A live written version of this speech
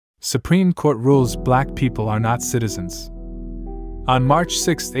Supreme Court rules black people are not citizens. On March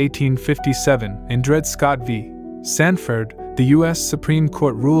 6, 1857, in Dred Scott v. Sandford, the U.S. Supreme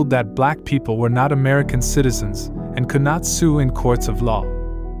Court ruled that black people were not American citizens and could not sue in courts of law.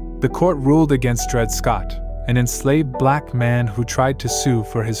 The court ruled against Dred Scott, an enslaved black man who tried to sue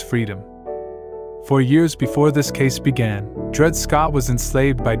for his freedom. 4 years before this case began, Dred Scott was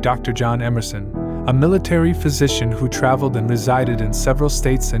enslaved by Dr. John Emerson, a military physician who traveled and resided in several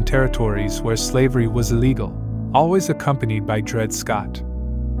states and territories where slavery was illegal, always accompanied by Dred Scott.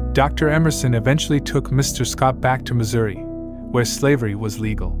 Dr. Emerson eventually took Mr. Scott back to Missouri, where slavery was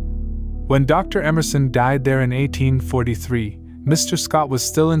legal. When Dr. Emerson died there in 1843, Mr. Scott was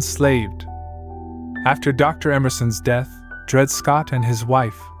still enslaved. After Dr. Emerson's death, Dred Scott and his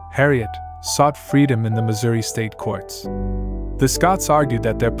wife, Harriet, sought freedom in the Missouri state courts. The Scotts argued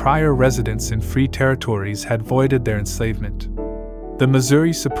that their prior residence in free territories had voided their enslavement. The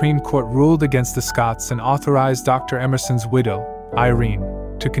Missouri Supreme Court ruled against the Scotts and authorized Dr. Emerson's widow,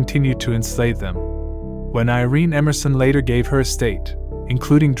 Irene, to continue to enslave them. When Irene Emerson later gave her estate,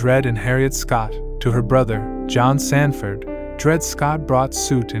 including Dred and Harriet Scott, to her brother, John Sandford, Dred Scott brought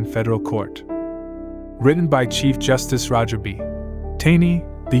suit in federal court. Written by Chief Justice Roger B. Taney,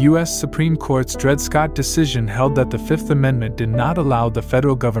 the U.S. Supreme Court's Dred Scott decision held that the Fifth Amendment did not allow the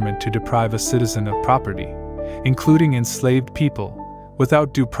federal government to deprive a citizen of property, including enslaved people,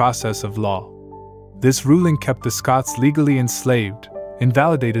 without due process of law. This ruling kept the Scotts legally enslaved,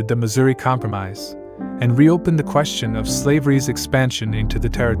 invalidated the Missouri Compromise, and reopened the question of slavery's expansion into the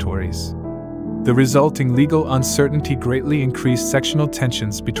territories. The resulting legal uncertainty greatly increased sectional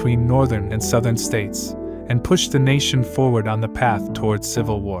tensions between northern and southern states, and pushed the nation forward on the path towards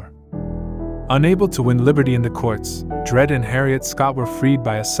civil war. Unable to win liberty in the courts, Dred and Harriet Scott were freed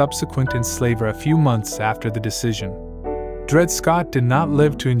by a subsequent enslaver a few months after the decision. Dred Scott did not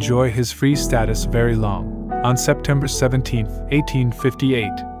live to enjoy his free status very long. On September 17,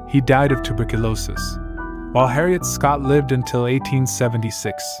 1858, he died of tuberculosis, while Harriet Scott lived until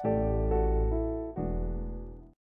 1876.